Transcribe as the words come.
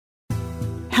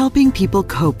helping people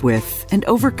cope with and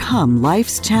overcome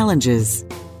life's challenges.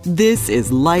 This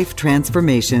is Life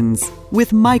Transformations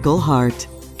with Michael Hart,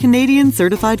 Canadian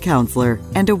Certified Counselor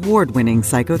and award-winning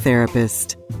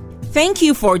psychotherapist. Thank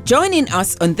you for joining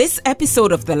us on this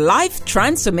episode of the Life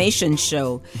Transformation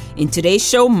Show. In today's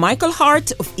show, Michael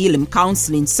Hart of Elim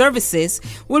Counseling Services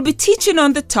will be teaching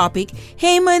on the topic,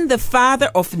 Haman, the father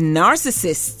of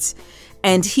narcissists.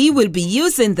 And he will be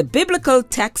using the biblical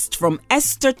text from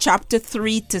Esther chapter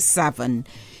 3 to 7.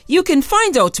 You can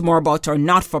find out more about our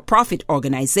not-for-profit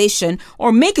organization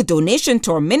or make a donation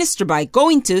to our ministry by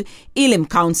going to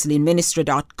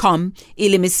elimcounselingministry.com.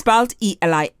 Elim is spelled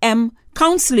E-L-I-M,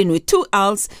 counseling with 2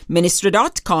 L's,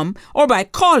 ministry.com, or by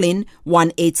calling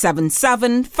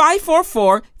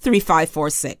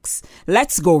 1-877-544-3546.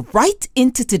 Let's go right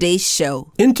into today's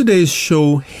show. In today's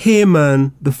show,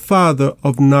 Haman, the father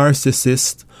of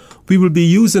narcissists, we will be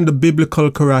using the biblical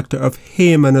character of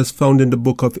Haman as found in the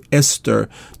book of Esther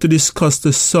to discuss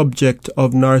the subject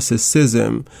of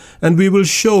narcissism. And we will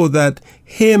show that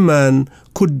Haman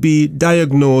could be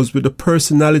diagnosed with the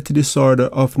personality disorder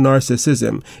of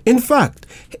narcissism. In fact,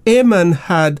 Haman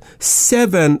had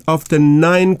 7 of the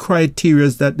 9 criteria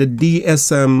that the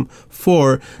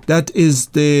DSM-4, that is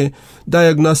the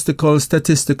Diagnostical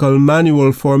Statistical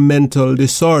Manual for Mental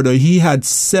Disorder. He had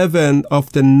 7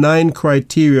 of the 9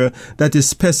 criteria that is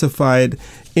specified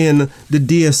in the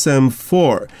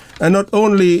DSM-4. And not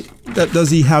only that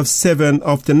does he have 7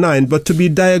 of the 9, but to be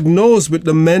diagnosed with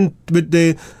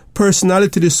the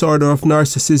personality disorder of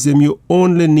narcissism, you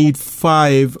only need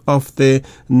 5 of the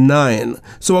 9.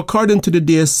 So according to the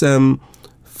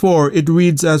DSM-4, it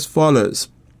reads as follows.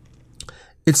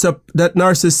 That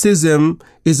narcissism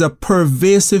is a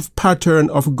pervasive pattern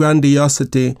of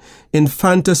grandiosity in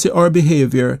fantasy or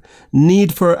behavior,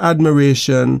 need for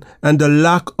admiration, and a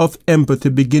lack of empathy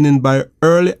beginning by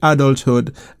early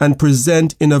adulthood and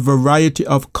present in a variety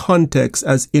of contexts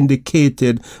as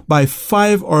indicated by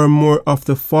 5 or more of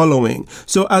the following.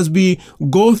 So as we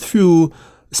go through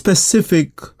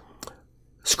specific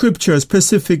scriptures,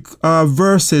 specific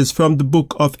verses from the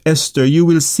book of Esther, you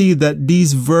will see that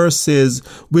these verses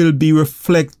will be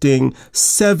reflecting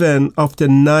 7 of the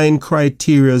 9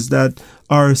 criteria that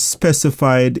are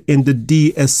specified in the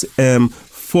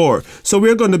DSM-4. So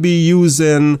we're going to be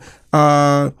using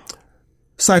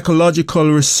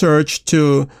psychological research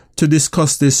to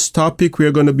discuss this topic.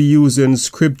 We're going to be using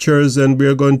scriptures and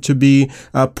we're going to be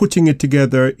putting it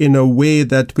together in a way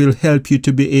that will help you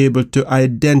to be able to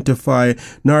identify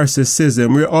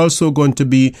narcissism. We're also going to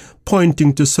be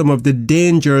pointing to some of the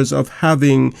dangers of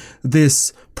having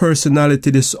this personality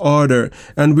disorder.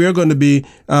 And we're going to be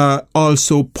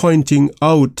also pointing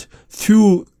out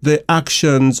through the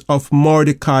actions of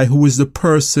Mordecai, who is the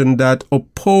person that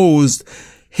opposed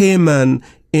Haman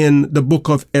in the book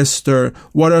of Esther,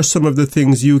 what are some of the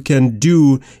things you can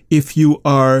do if you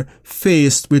are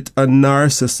faced with a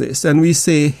narcissist? And we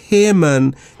say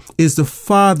Haman is the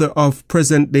father of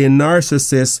present-day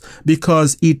narcissists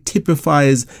because he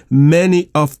typifies many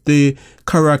of the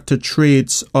character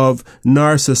traits of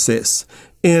narcissists.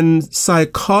 In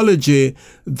psychology,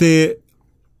 the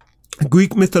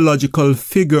Greek mythological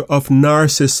figure of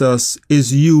Narcissus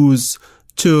is used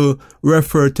to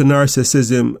refer to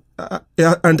narcissism.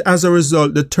 And as a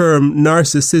result, the term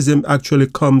narcissism actually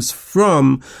comes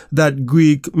from that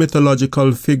Greek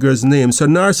mythological figure's name. So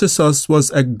Narcissus was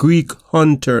a Greek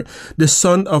hunter, the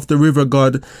son of the river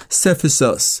god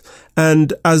Cephissus.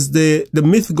 And as the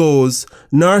myth goes,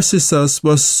 Narcissus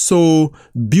was so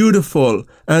beautiful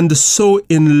and so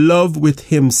in love with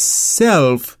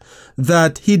himself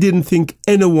that he didn't think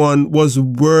anyone was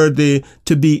worthy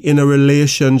to be in a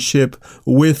relationship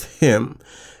with him.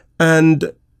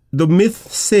 And the myth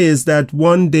says that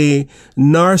one day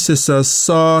Narcissus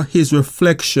saw his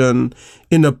reflection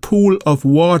in a pool of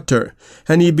water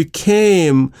and he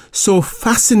became so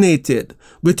fascinated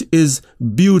with his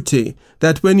beauty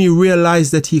that when he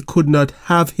realized that he could not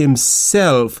have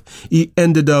himself, he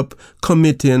ended up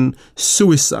committing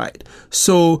suicide.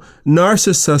 So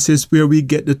Narcissus is where we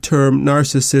get the term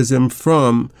narcissism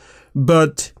from.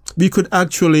 But we could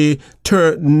actually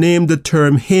name the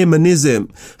term Hamanism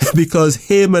because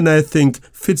Haman, I think,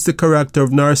 fits the character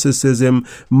of narcissism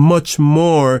much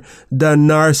more than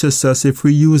Narcissus if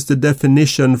we use the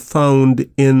definition found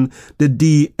in the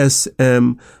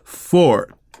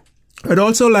DSM-4. I'd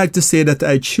also like to say that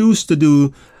I chose to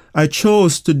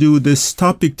do this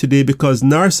topic today because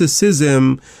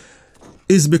narcissism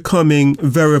is becoming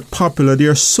very popular.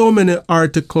 There are so many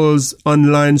articles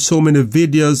online, so many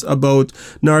videos about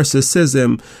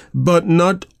narcissism, but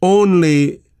not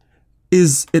only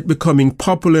is it becoming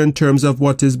popular in terms of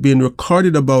what is being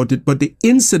recorded about it, but the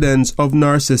incidence of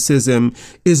narcissism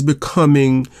is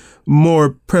becoming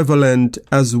more prevalent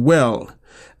as well.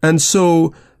 And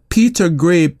so Peter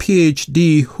Gray,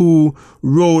 PhD, who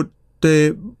wrote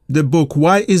the book,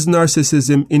 Why is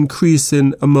Narcissism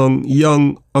Increasing Among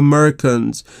Young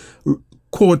Americans?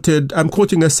 I'm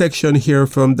quoting a section here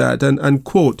from that, and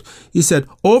quote, he said,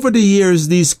 over the years,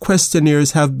 these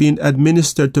questionnaires have been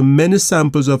administered to many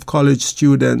samples of college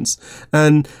students,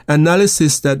 and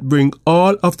analysis that bring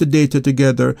all of the data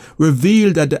together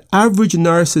revealed that the average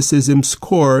narcissism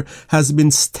score has been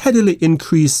steadily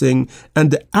increasing,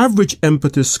 and the average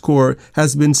empathy score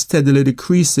has been steadily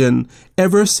decreasing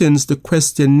ever since the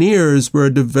questionnaires were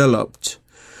developed.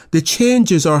 The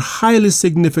changes are highly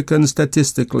significant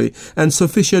statistically and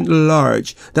sufficiently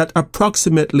large that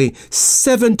approximately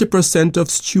 70% of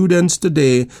students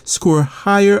today score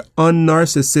higher on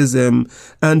narcissism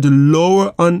and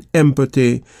lower on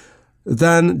empathy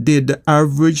than did the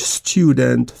average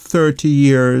student 30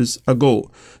 years ago.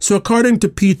 So according to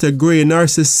Peter Gray,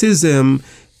 narcissism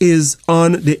is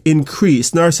on the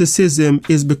increase. Narcissism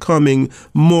is becoming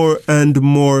more and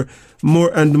more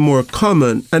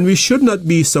common. And we should not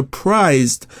be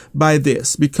surprised by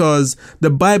this, because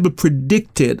the Bible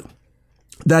predicted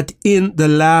that in the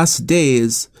last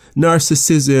days,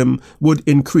 narcissism would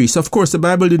increase. Of course, the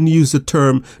Bible didn't use the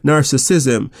term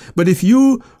narcissism, but if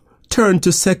you turn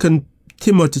to 2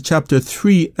 Timothy chapter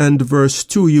 3 and verse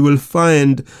 2, you will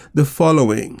find the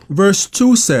following. Verse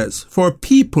 2 says, for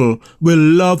people will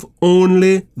love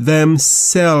only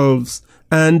themselves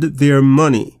and their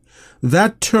money.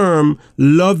 That term,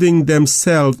 loving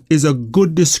themselves, is a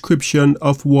good description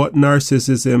of what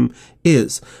narcissism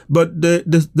is. But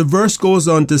the verse goes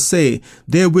on to say,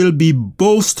 they will be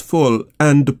boastful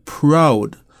and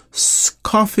proud,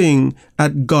 scoffing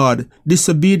at God,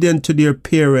 disobedient to their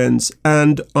parents,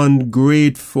 and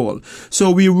ungrateful. So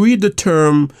we read the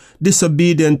term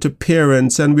disobedient to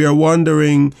parents, and we are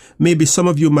wondering, maybe some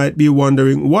of you might be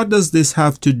wondering, what does this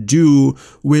have to do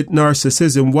with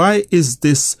narcissism? Why is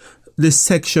this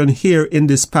section here in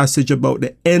this passage about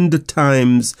the end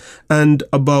times and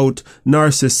about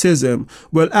narcissism?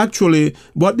 Well, actually,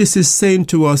 what this is saying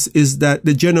to us is that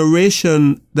the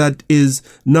generation that is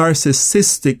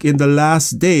narcissistic in the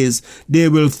last days, they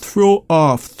will throw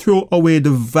away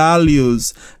the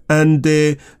values and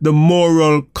the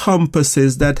moral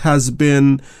compasses that has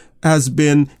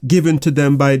been given to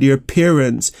them by their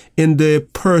parents in the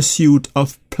pursuit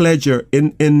of pleasure,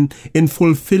 in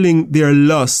fulfilling their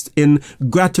lust, in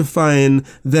gratifying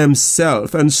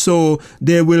themselves. And so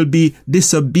they will be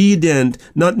disobedient,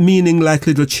 not meaning like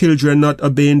little children not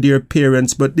obeying their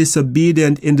parents, but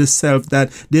disobedient in the self, that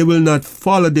they will not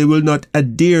follow, they will not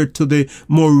adhere to the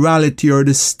morality or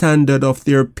the standard of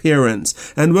their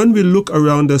parents. And when we look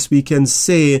around us, we can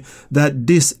say that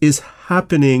this is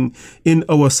happening in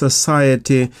our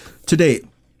society today.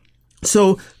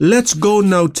 So let's go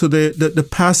now to the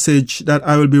passage that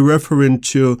I will be referring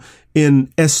to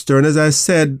in Esther. And as I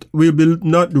said, we'll be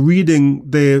not reading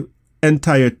the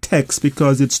entire text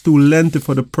because it's too lengthy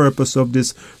for the purpose of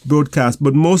this broadcast,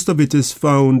 but most of it is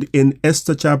found in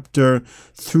Esther chapter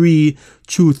 3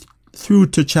 through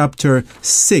to chapter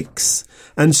 6.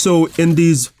 And so in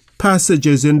these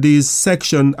passages, in this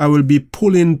section, I will be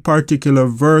pulling particular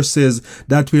verses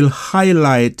that will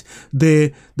highlight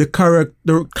the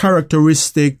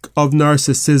characteristic of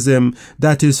narcissism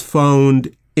that is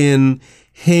found in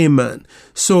Haman.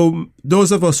 So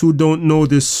those of us who don't know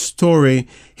this story,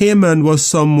 Haman was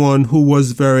someone who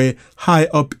was very high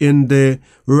up in the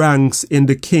ranks in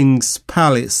the king's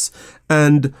palace.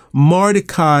 And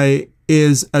Mordecai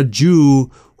is a Jew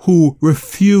who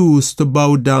refused to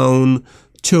bow down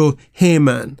to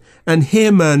Haman. And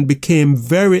Haman became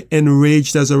very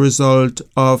enraged as a result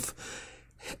of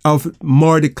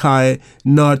Mordecai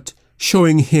not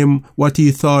showing him what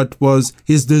he thought was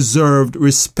his deserved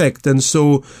respect. And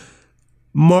so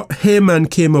Haman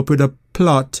came up with a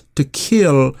plot to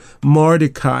kill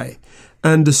Mordecai.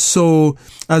 And so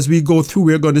as we go through,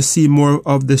 we're going to see more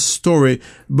of this story.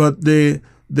 But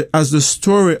as the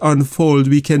story unfolds,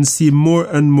 we can see more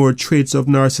and more traits of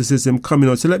narcissism coming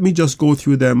out. So let me just go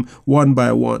through them one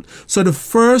by one. So the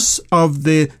first of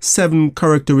the 7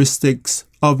 characteristics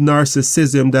of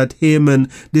narcissism that Haman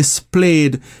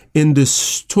displayed in the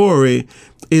story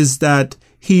is that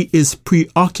he is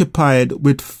preoccupied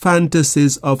with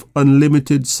fantasies of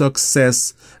unlimited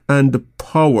success and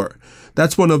power.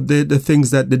 That's one of the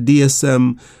things that the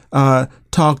DSM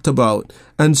talked about.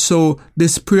 And so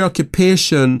this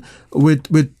preoccupation with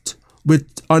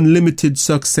unlimited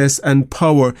success and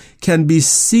power can be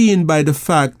seen by the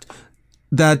fact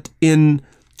that in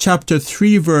chapter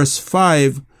 3, verse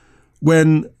 5,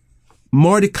 when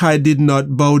Mordecai did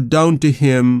not bow down to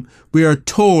him, we are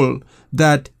told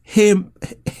that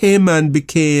Haman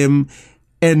became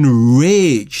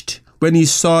enraged when he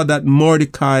saw that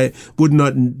Mordecai would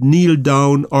not kneel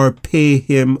down or pay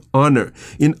him honor.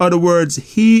 In other words,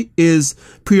 he is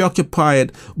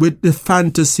preoccupied with the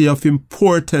fantasy of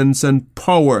importance and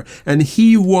power, and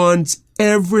he wants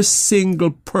every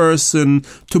single person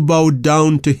to bow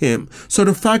down to him. So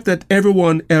the fact that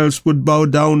everyone else would bow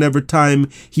down every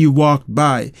time he walked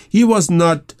by, he was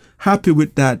not happy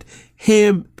with that.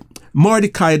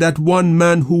 Mordecai, that one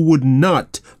man who would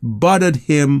not, bothered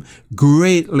him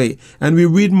greatly. And we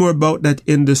read more about that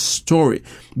in the story.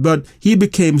 But he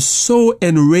became so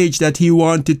enraged that he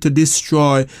wanted to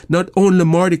destroy not only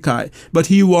Mordecai, but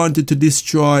he wanted to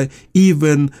destroy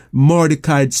even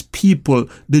Mordecai's people,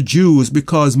 the Jews,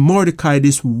 because Mordecai,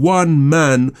 this one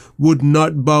man, would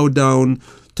not bow down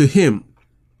to him.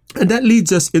 And that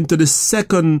leads us into the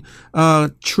second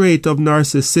trait of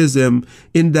narcissism,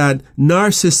 in that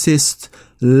narcissists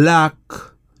lack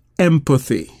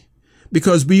empathy.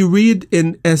 Because we read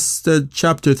in Esther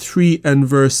chapter 3 and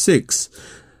verse 6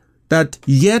 that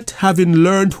yet having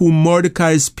learned who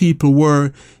Mordecai's people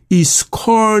were, he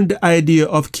scorned the idea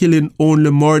of killing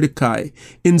only Mordecai.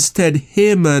 Instead,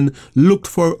 Haman looked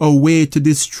for a way to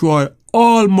destroy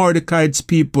all Mordecai's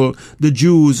people, the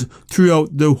Jews,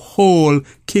 throughout the whole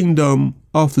kingdom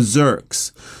of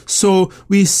Xerxes. So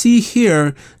we see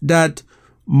here that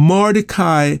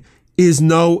Mordecai is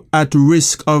now at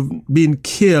risk of being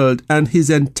killed, and his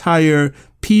entire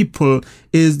people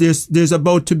there's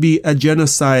about to be a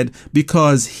genocide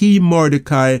because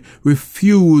Mordecai,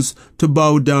 refused to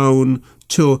bow down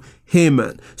to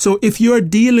Haman. So if you're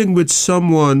dealing with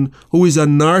someone who is a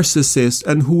narcissist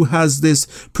and who has this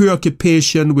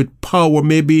preoccupation with power,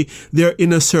 maybe they're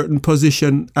in a certain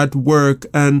position at work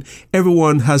and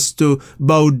everyone has to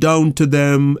bow down to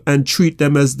them and treat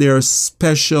them as they're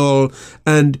special,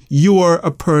 and you are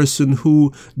a person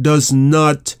who does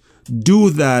not do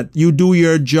that. You do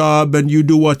your job and you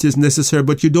do what is necessary,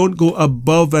 but you don't go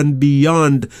above and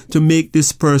beyond to make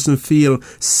this person feel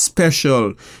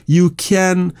special. You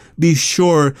can be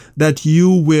sure that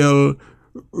you will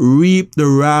reap the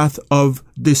wrath of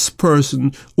this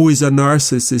person who is a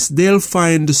narcissist. They'll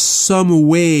find some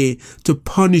way to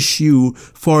punish you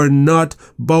for not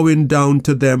bowing down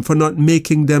to them, for not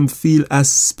making them feel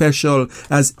as special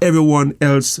as everyone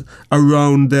else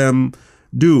around them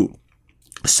do.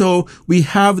 So we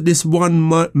have this one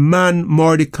man,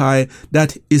 Mordecai,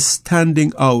 that is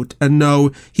standing out, and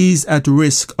now he's at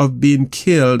risk of being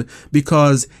killed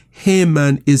because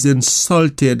Haman is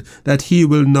insulted that he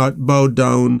will not bow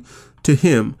down to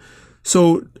him.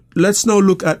 So let's now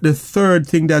look at the third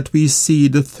thing that we see,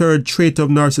 the third trait of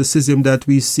narcissism that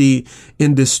we see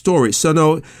in this story. So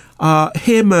now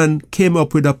Haman came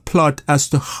up with a plot as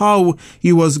to how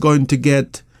he was going to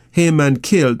get Haman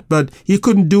killed, but he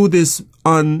couldn't do this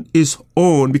on his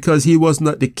own because he was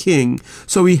not the king.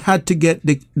 So he had to get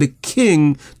the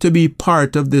king to be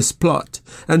part of this plot.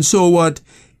 And so what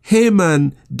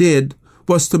Haman did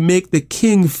was to make the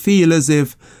king feel as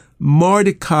if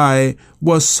Mordecai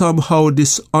was somehow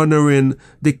dishonoring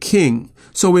the king.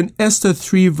 So in Esther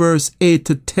 3 verse 8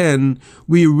 to 10,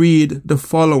 we read the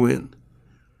following.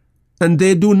 And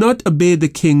they do not obey the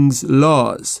king's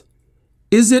laws.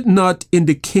 Is it not in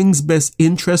the king's best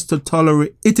interest to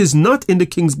tolerate? It is not in the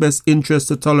king's best interest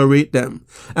to tolerate them.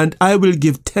 And I will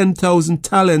give 10,000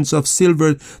 talents of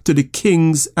silver to the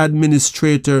king's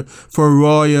administrator for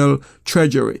royal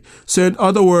treasury. So in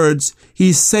other words,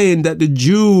 he's saying that the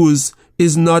Jews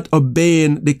is not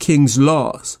obeying the king's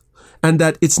laws, and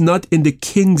that it's not in the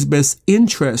king's best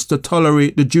interest to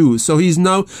tolerate the Jews. So he's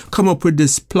now come up with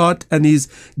this plot, and he's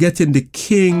getting the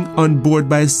king on board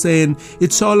by saying,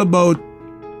 it's all about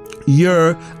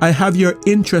I have your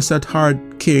interest at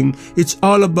heart, king. It's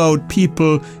all about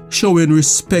people showing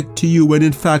respect to you, when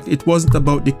in fact it wasn't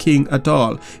about the king at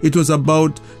all. It was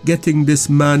about getting this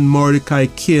man Mordecai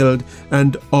killed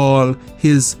and all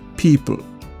his people.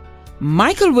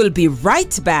 Michael will be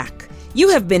right back. You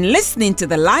have been listening to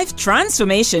the Life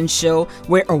Transformation Show,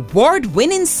 where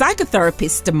award-winning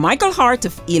psychotherapist Michael Hart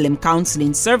of Elim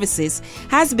Counseling Services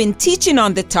has been teaching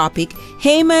on the topic,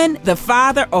 Haman, the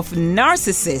father of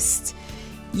narcissists.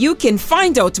 You can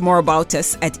find out more about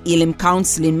us at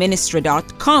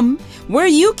elimcounselingministry.com, where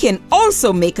you can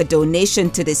also make a donation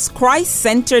to this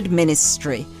Christ-centered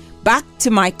ministry. Back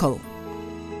to Michael.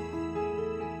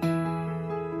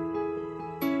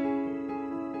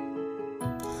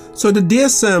 So the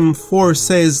DSM-4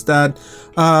 says that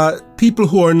people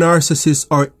who are narcissists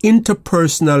are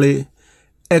interpersonally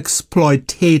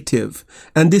exploitative.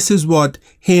 And this is what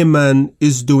Haman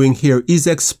is doing here. He's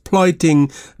exploiting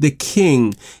the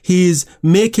king. He's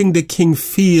making the king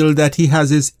feel that he has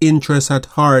his interests at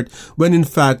heart, when in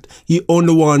fact he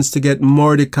only wants to get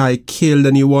Mordecai killed,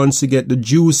 and he wants to get the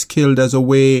Jews killed as a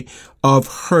way of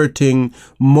hurting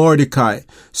Mordecai.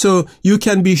 So you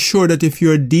can be sure that if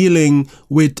you're dealing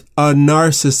with a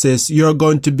narcissist, you're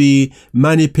going to be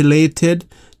manipulated.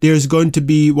 There's going to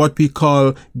be what we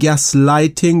call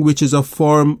gaslighting, which is a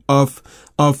form of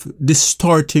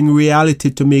distorting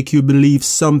reality to make you believe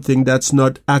something that's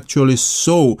not actually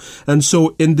so. And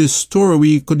so in this story,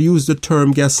 we could use the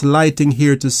term gaslighting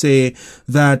here to say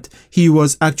that he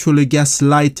was actually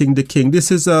gaslighting the king. This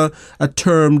is a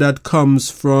term that comes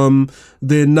from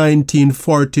the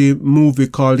 1940 movie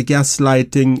called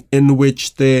Gaslighting, in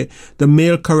which the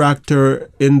male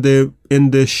character in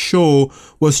the show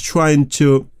was trying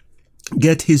to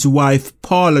get his wife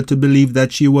Paula to believe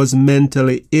that she was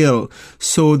mentally ill,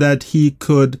 so that he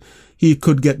could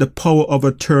get the power of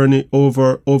attorney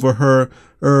over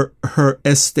her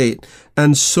estate.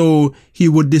 And so he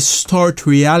would distort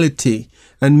reality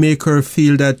and make her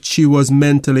feel that she was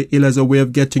mentally ill as a way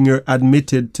of getting her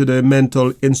admitted to the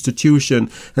mental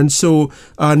institution. And so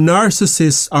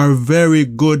narcissists are very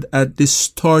good at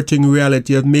distorting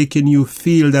reality, of making you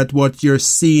feel that what you're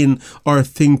seeing or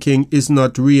thinking is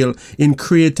not real, in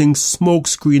creating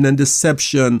smokescreen and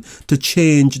deception to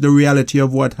change the reality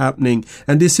of what's happening.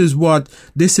 And this is what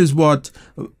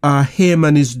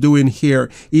Haman is doing here.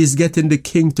 He's getting the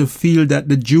king to feel that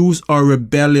the Jews are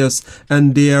rebellious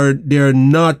and they're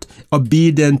not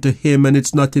obedient to him, and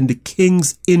it's not in the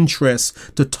king's interest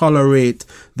to tolerate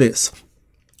this.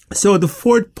 So the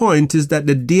fourth point is that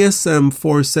the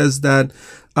DSM-4 says that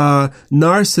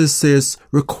narcissist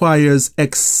requires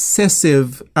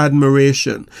excessive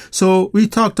admiration. So we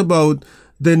talked about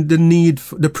the need,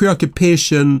 the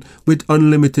preoccupation with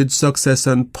unlimited success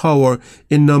and power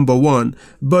in number one.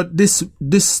 But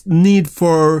this need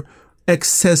for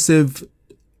excessive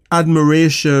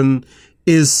admiration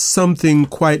is something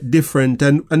quite different.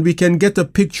 And we can get a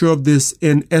picture of this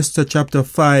in Esther chapter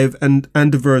 5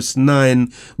 and verse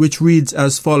 9, which reads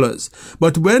as follows.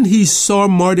 But when he saw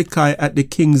Mordecai at the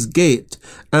king's gate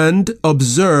and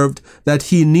observed that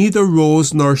he neither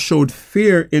rose nor showed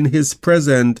fear in his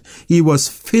presence, he was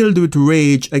filled with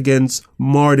rage against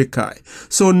Mordecai.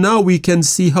 So now we can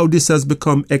see how this has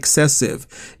become excessive.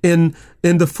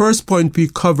 In the first point we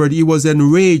covered, he was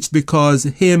enraged because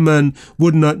Haman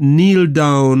would not kneel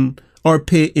down or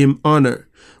pay him honor.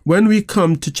 When we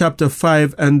come to chapter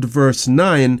 5 and verse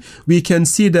 9, we can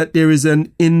see that there is the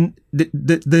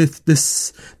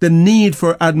need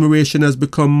for admiration has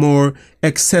become more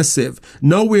excessive.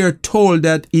 Now we are told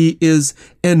that he is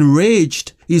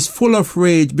enraged. He's full of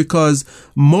rage because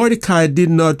Mordecai did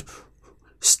not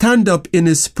stand up in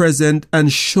his presence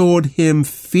and showed him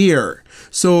fear.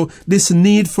 So this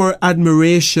need for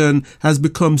admiration has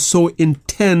become so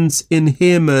intense in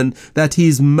Haman that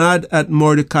he's mad at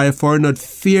Mordecai for not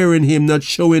fearing him, not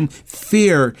showing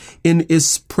fear in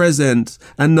his presence,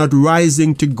 and not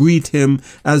rising to greet him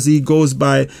as he goes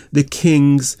by the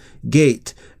king's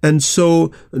gate. And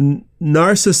so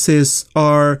narcissists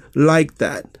are like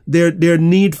that. Their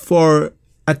need for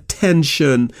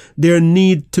attention, their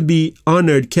need to be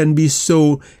honored can be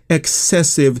so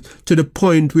excessive to the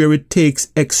point where it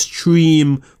takes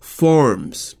extreme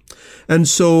forms. And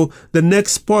so the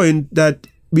next point that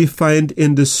we find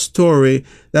in the story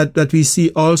that we see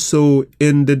also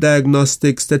in the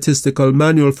Diagnostic Statistical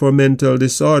Manual for Mental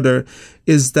Disorder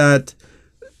is that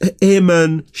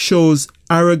Haman shows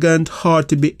arrogant,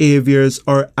 haughty behaviors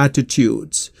or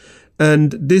attitudes.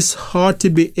 And these haughty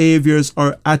behaviors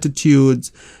or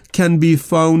attitudes can be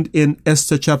found in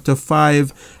Esther chapter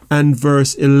 5 and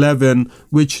verse 11,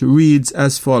 which reads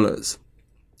as follows.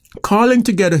 Calling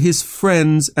together his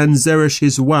friends and Zeresh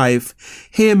his wife,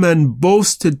 Haman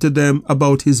boasted to them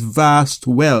about his vast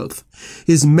wealth,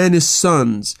 his many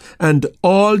sons, and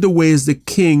all the ways the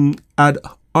king had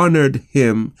honored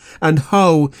him, and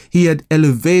how he had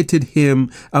elevated him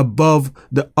above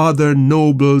the other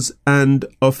nobles and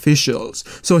officials.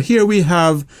 So here we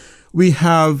have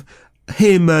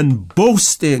Haman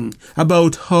boasting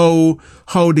about how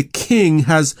the king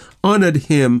has honored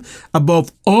him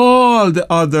above all the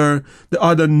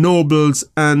other nobles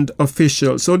and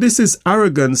officials. So this is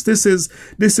arrogance. This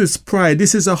is pride.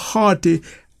 This is a haughty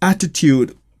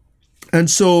attitude. And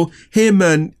so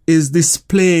Haman is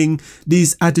displaying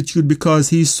these attitudes because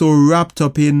he's so wrapped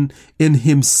up in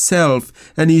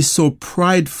himself, and he's so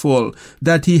prideful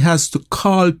that he has to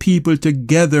call people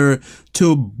together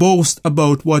to boast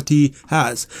about what he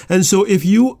has. And so if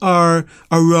you are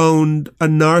around a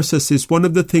narcissist, one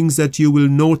of the things that you will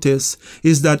notice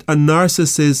is that a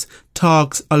narcissist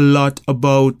talks a lot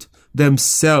about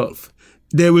themselves.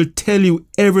 They will tell you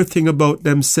everything about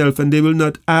themselves, and they will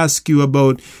not ask you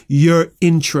about your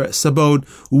interests, about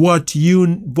what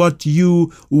you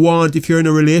want. If you're in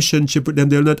a relationship with them,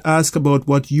 they'll not ask about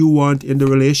what you want in the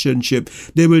relationship.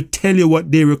 They will tell you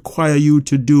what they require you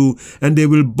to do, and they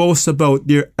will boast about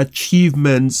their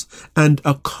achievements and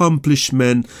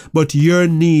accomplishment, but your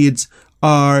needs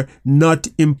are not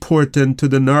important to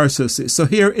the narcissist. So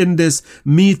here in this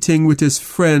meeting with his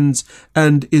friends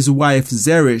and his wife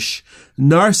Zeresh,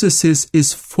 narcissist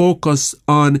is focused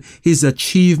on his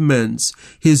achievements,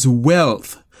 his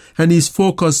wealth, and he's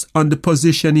focused on the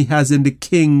position he has in the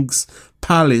king's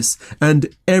palace, and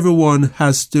everyone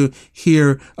has to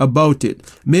hear about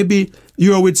it. Maybe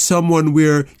you're with someone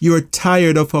where you're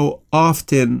tired of how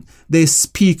often they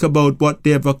speak about what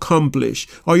they have accomplished,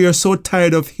 or you're so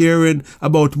tired of hearing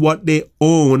about what they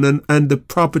own and the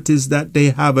properties that they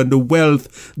have and the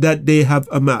wealth that they have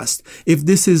amassed. If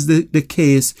this is the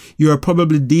case, you're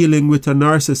probably dealing with a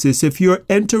narcissist. If you're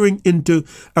entering into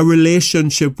a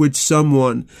relationship with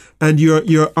someone and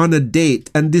you're on a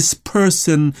date, and this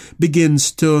person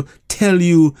begins to tell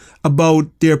you about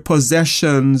their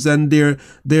possessions and their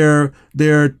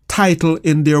title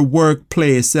in their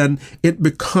workplace, and it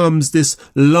becomes this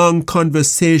long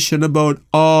conversation about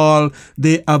all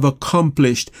they have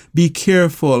accomplished. Be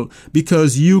careful,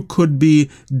 because you could be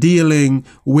dealing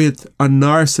with a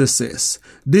narcissist.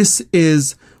 This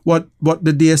is what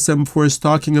the DSM-4 is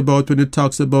talking about when it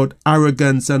talks about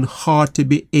arrogance and haughty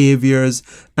behaviors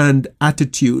and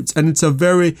attitudes. And it's a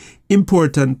very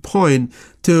important point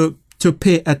to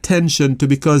pay attention to,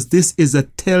 because this is a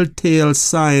telltale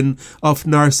sign of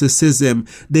narcissism.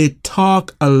 They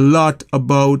talk a lot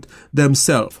about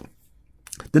themselves.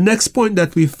 The next point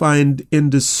that we find in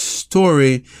the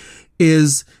story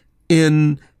is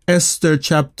in Esther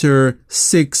chapter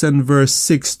 6 and verse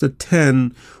 6 to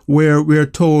 10, where we're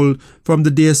told from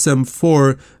the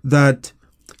DSM-4 that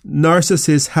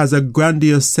narcissist has a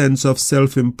grandiose sense of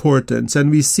self-importance. And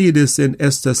we see this in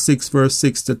Esther 6 verse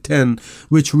 6 to 10,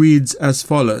 which reads as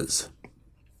follows.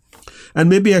 And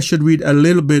maybe I should read a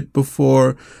little bit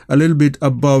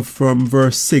above from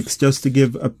verse 6, just to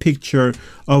give a picture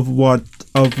of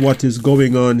what is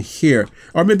going on here.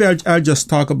 Or maybe I'll just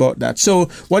talk about that. So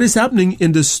what is happening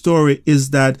in the story is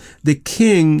that the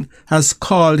king has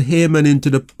called Haman into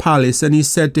the palace, and he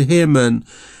said to Haman,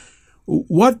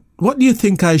 What do you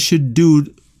think I should do?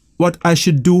 What I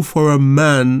should do for a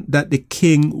man that the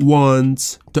king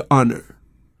wants to honor?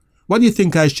 What do you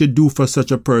think I should do for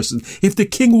such a person? If the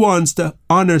king wants to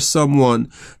honor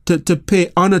someone, to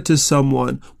pay honor to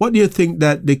someone, what do you think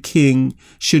that the king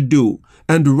should do?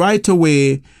 And right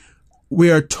away, we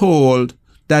are told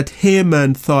that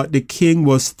Haman thought the king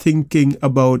was thinking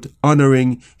about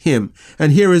honoring him.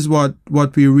 And here is what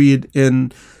we read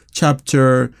in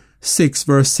chapter 6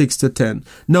 verse 6 to 10.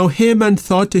 Now Haman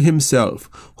thought to himself,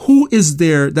 who is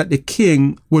there that the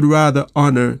king would rather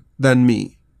honor than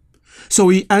me? So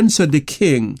he answered the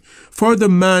king, for the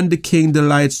man the king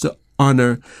delights to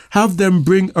honor, have them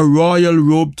bring a royal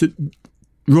robe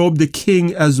the king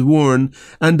has worn,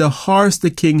 and the horse the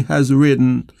king has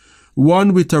ridden,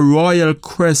 one with a royal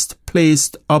crest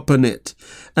placed upon it.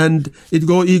 And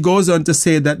he goes on to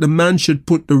say that the man should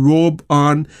put the robe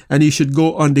on, and he should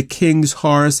go on the king's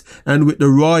horse, and with the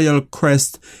royal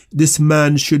crest, this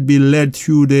man should be led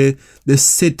through the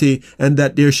city, and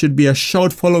that there should be a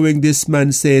shout following this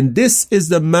man saying, this is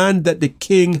the man that the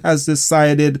king has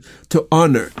decided to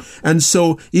honor. And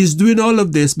so he's doing all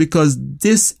of this because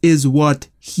this is what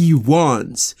he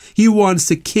wants. He wants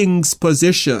the king's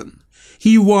position.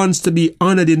 He wants to be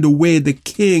honored in the way the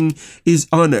king is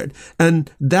honored. And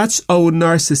that's how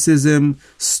narcissism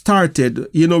started.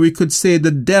 You know, we could say the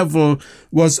devil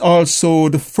was also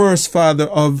the first father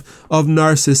of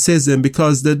narcissism,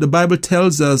 because the Bible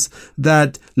tells us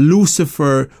that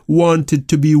Lucifer wanted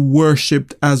to be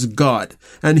worshipped as God.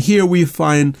 And here we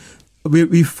find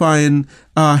we find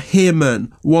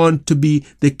Haman want to be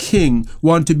the king,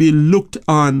 want to be looked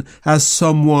on as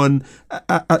someone,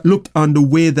 looked on the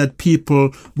way that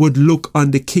people would look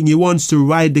on the king. He wants to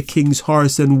ride the king's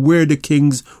horse and wear the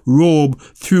king's robe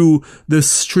through the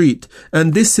street.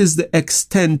 And this is the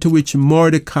extent to which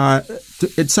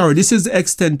this is the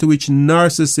extent to which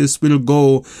narcissists will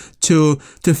go to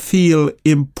feel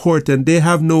important. They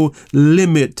have no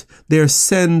limit. Their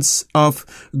sense of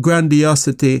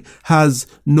grandiosity has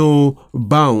no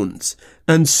bounds.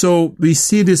 And so we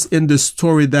see this in the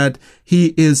story that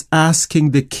he is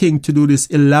asking the king to do this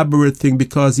elaborate thing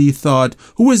because he thought,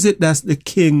 who is it that the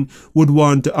king would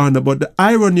want to honor? But the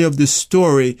irony of the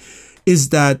story is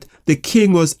that the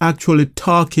king was actually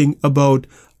talking about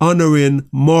honoring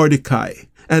Mordecai.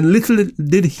 And little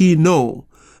did he know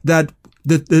that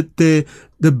the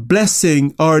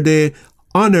blessing or the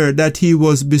honor that he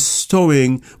was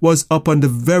bestowing was upon the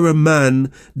very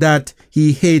man that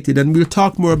he hated. And we'll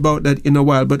talk more about that in a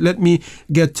while. But let me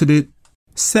get to the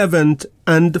seventh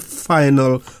and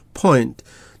final point.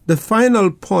 The final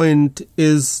point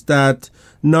is that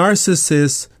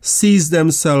narcissists sees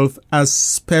themselves as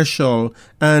special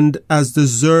and as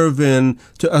deserving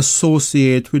to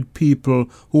associate with people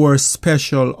who are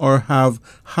special or have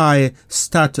high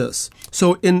status.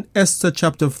 So in Esther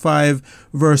chapter 5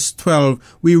 verse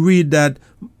 12, we read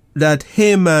that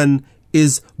Haman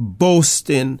is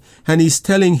boasting, and he's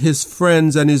telling his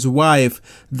friends and his wife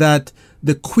that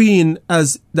the queen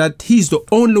that he's the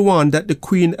only one that the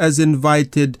queen has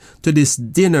invited to this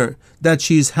dinner that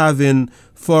she's having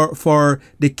for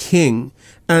the king.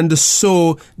 And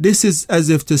so this is as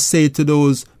if to say to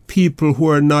those people who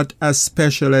are not as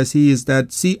special as he is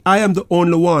that, see, I am the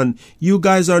only one. You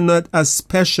guys are not as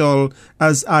special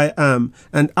as I am.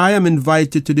 And I am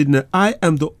invited to dinner. I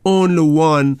am the only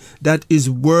one that is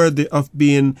worthy of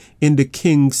being in the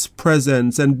king's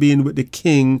presence and being with the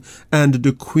king and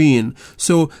the queen.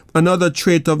 So another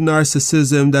trait of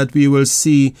narcissism that we will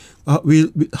see,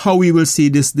 how we will see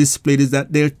this displayed, is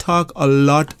that they'll talk a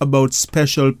lot about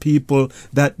special people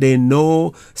that they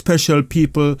know, special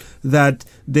people that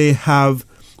they have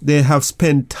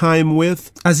spent time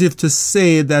with, as if to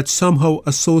say that somehow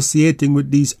associating with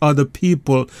these other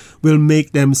people will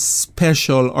make them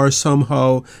special or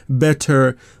somehow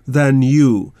better than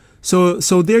you. So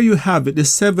there you have it, the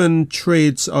 7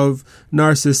 traits of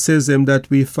narcissism that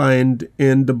we find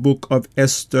in the book of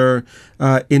Esther,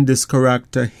 in this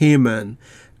character Haman.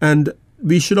 And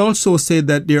we should also say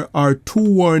that there are 2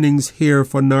 warnings here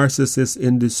for narcissists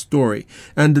in this story.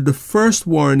 And the first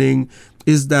warning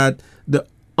is that the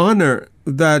honor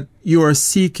that you are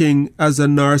seeking as a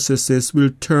narcissist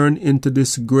will turn into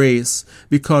disgrace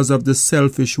because of the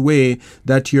selfish way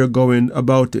that you're going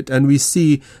about it. And we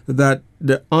see that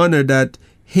the honor that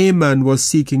Haman was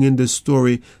seeking in this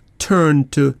story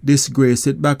turned to disgrace.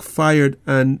 It backfired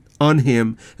on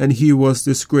him, and he was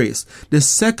disgraced. The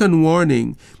second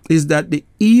warning is that the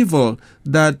evil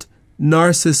that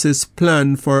narcissists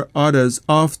plan for others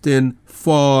often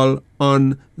fall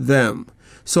on them.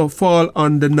 So fall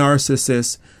on the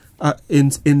narcissist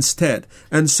instead.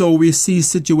 And so we see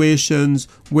situations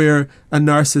where a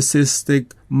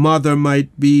narcissistic mother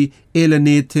might be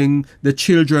alienating the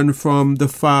children from the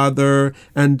father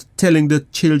and telling the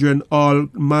children all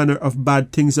manner of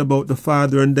bad things about the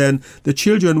father. And then the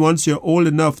children, once you're old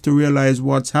enough to realize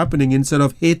what's happening, instead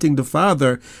of hating the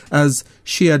father as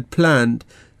she had planned,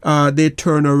 they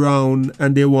turn around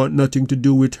and they want nothing to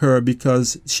do with her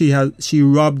because she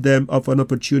robbed them of an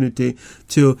opportunity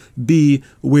to be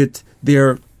with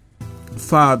their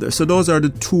father. So those are the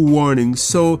 2 warnings.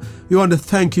 So we want to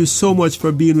thank you so much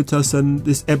for being with us on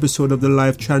this episode of the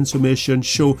Life Transformation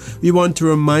Show. We want to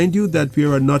remind you that we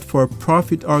are a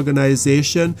not-for-profit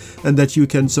organization and that you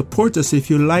can support us. If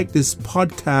you like this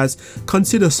podcast,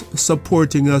 consider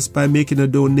supporting us by making a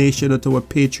donation at our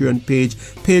Patreon page,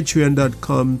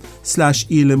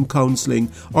 patreon.com/Elim Counseling,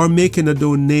 or making a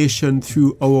donation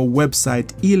through our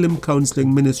website,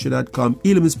 elimcounselingministry.com.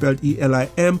 Elim is spelled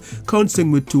E-L-I-M,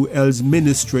 counseling with 2 L's,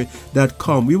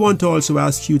 ministry.com. We want to also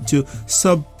ask you to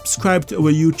subscribe to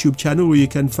our YouTube channel where you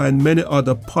can find many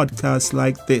other podcasts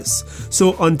like this.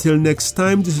 So until next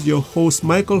time, this is your host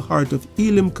Michael Hart of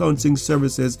Elim Counseling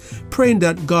Services, praying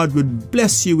that God would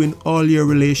bless you in all your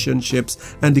relationships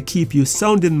and to keep you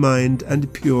sound in mind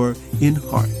and pure in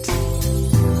heart.